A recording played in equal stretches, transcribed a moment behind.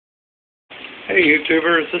Hey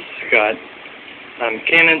YouTubers, this is Scott. I'm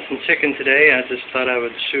canning some chicken today. I just thought I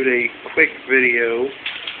would shoot a quick video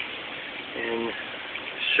and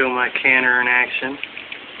show my canner in action.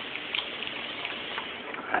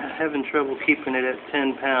 I'm having trouble keeping it at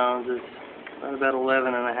 10 pounds. It's about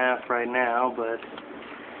 11 and a half right now, but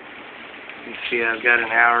you see I've got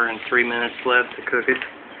an hour and 3 minutes left to cook it.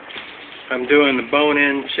 I'm doing the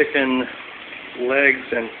bone-in chicken legs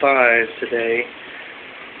and thighs today.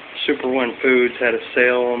 Super One Foods had a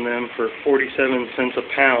sale on them for 47 cents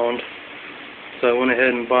a pound, so I went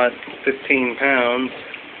ahead and bought 15 pounds.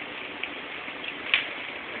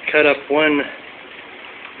 Cut up one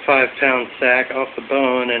 5-pound sack off the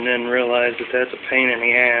bone and then realized that that's a pain in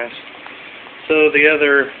the ass. So the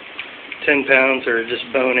other 10 pounds are just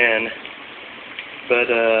bone-in.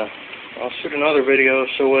 But I'll shoot another video,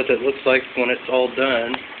 show what it looks like when it's all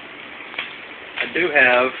done. I do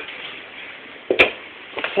have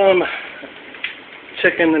some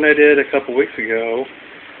chicken that I did a couple weeks ago.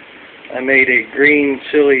 I made a green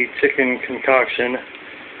chili chicken concoction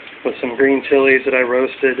with some green chilies that I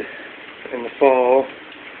roasted in the fall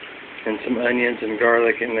and some onions and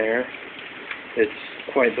garlic in there. It's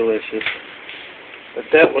quite delicious. But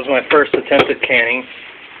that was my first attempt at canning,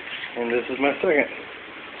 and this is my second.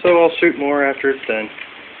 So I'll shoot more after it's done.